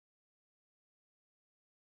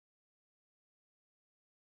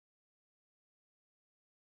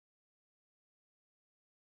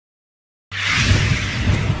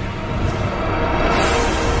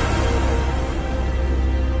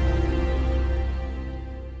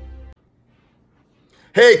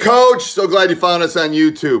Hey coach, so glad you found us on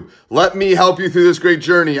YouTube. Let me help you through this great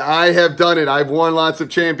journey. I have done it. I've won lots of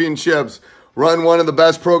championships, run one of the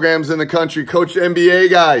best programs in the country, coached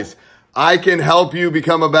NBA guys. I can help you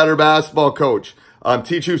become a better basketball coach.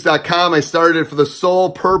 Teachhoops.com, I started it for the sole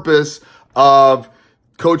purpose of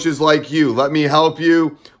coaches like you. Let me help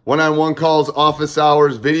you. One-on-one calls, office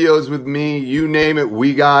hours, videos with me, you name it,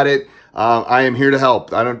 we got it. I am here to help.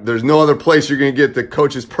 There's no other place you're going to get the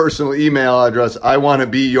coach's personal email address. I want to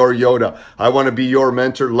be your Yoda. I want to be your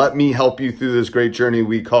mentor. Let me help you through this great journey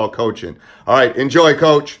we call coaching. All right, enjoy,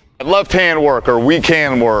 coach. Left hand work, or weak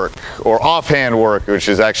hand work, or offhand work, which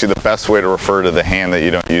is actually the best way to refer to the hand that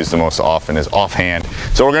you don't use the most often, is offhand.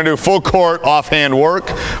 So we're going to do full court offhand work.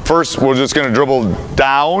 First, we're just going to dribble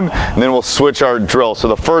down, and then we'll switch our drill. So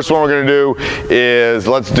the first one we're going to do is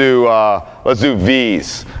let's do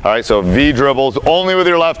V's. All right, so V dribbles only with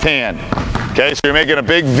your left hand. Okay, so you're making a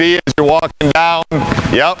big V as you're walking down.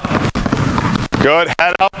 Yep. Good.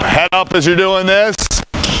 Head up as you're doing this.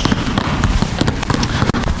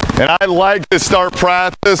 And I like to start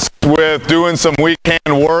practice with doing some weak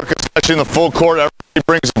hand work, especially in the full court. Everybody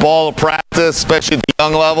brings the ball to practice, especially at the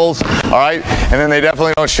young levels, all right? And then they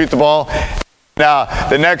definitely don't shoot the ball. Now,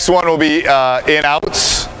 the next one will be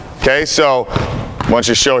in-outs, okay? So, why don't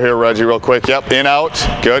you show here, Reggie, real quick. Yep, in-out,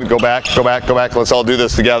 good, go back. Let's all do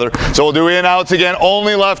this together. So we'll do in-outs again,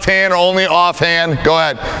 only left hand or only offhand. Go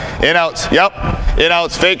ahead, in-outs, yep,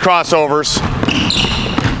 in-outs, fake crossovers.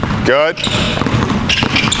 Good.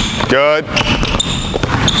 Good.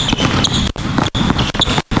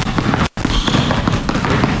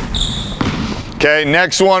 Okay,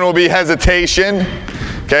 next one will be hesitation.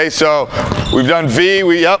 Okay, so we've done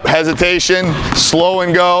V, hesitation, slow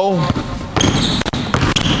and go.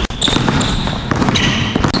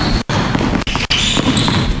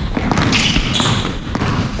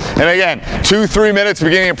 And again, 2-3 minutes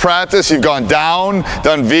beginning of practice, you've gone down,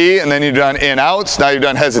 done V, and then you've done in-outs. Now you've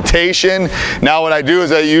done hesitation. Now what I do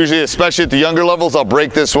is I usually, especially at the younger levels, I'll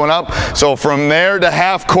break this one up. So from there to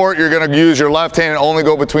half court, you're going to use your left hand and only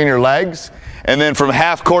go between your legs. And then from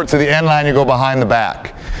half court to the end line, you go behind the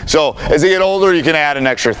back. So as they get older, you can add an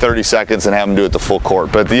extra 30 seconds and have them do it to full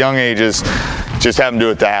court. But at the young ages, just have them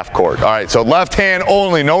do it to half court. All right, so left hand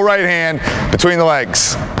only, no right hand, between the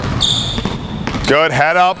legs. Good,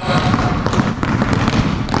 head up.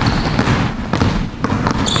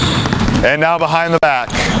 And now behind the back.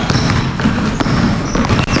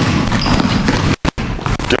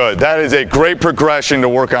 Good, that is a great progression to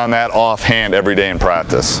work on that offhand every day in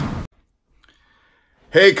practice.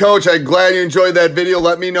 Hey coach, I'm glad you enjoyed that video.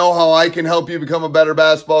 Let me know how I can help you become a better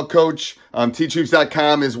basketball coach.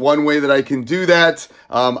 Teachhoops.com is one way that I can do that.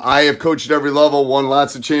 I have coached at every level, won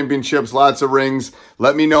lots of championships, lots of rings.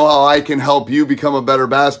 Let me know how I can help you become a better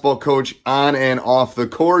basketball coach on and off the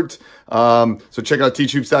court. So check out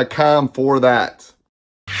teachhoops.com for that.